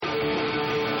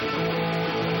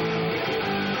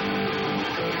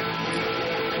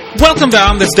Welcome to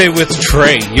On This Day with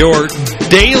Trae, your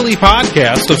daily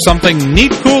podcast of something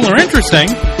neat, cool, or interesting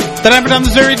that happened on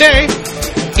this very day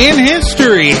in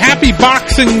history. Happy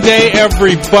Boxing Day,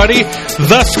 everybody.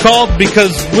 Thus called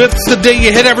because it's the day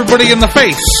you hit everybody in the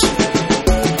face.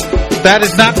 That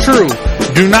is not true.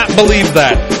 Do not believe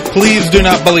that. Please do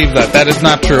not believe that. That is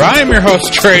not true. I am your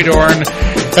host, Trae Dorn,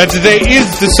 and today is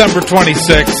December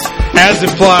 26th, as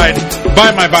implied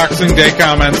by my Boxing Day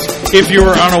comments, if you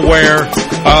were unaware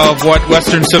of what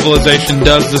Western civilization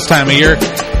does this time of year.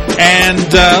 And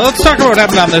let's talk about what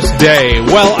happened on this day.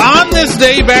 Well, on this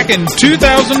day back in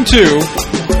 2002,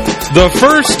 the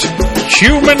first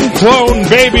human clone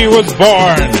baby was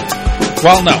born.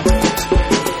 Well, no.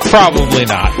 Probably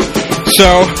not.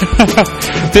 So,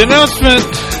 the announcement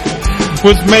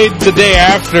was made the day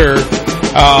after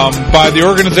by the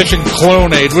organization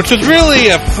CloneAid, which is really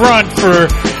a front for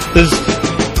this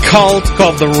cult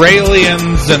called the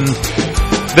Raelians, and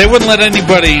they wouldn't let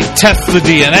anybody test the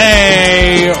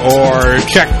DNA or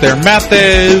check their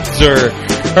methods or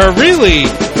really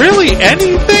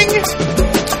anything.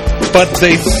 But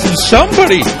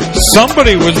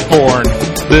somebody was born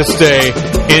this day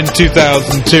in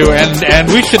 2002,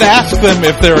 and we should ask them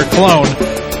if they're a clone,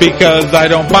 because I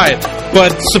don't buy it.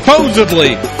 But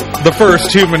supposedly, the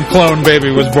first human clone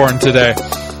baby was born today,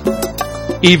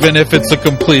 even if it's a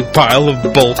complete pile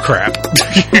of bull crap.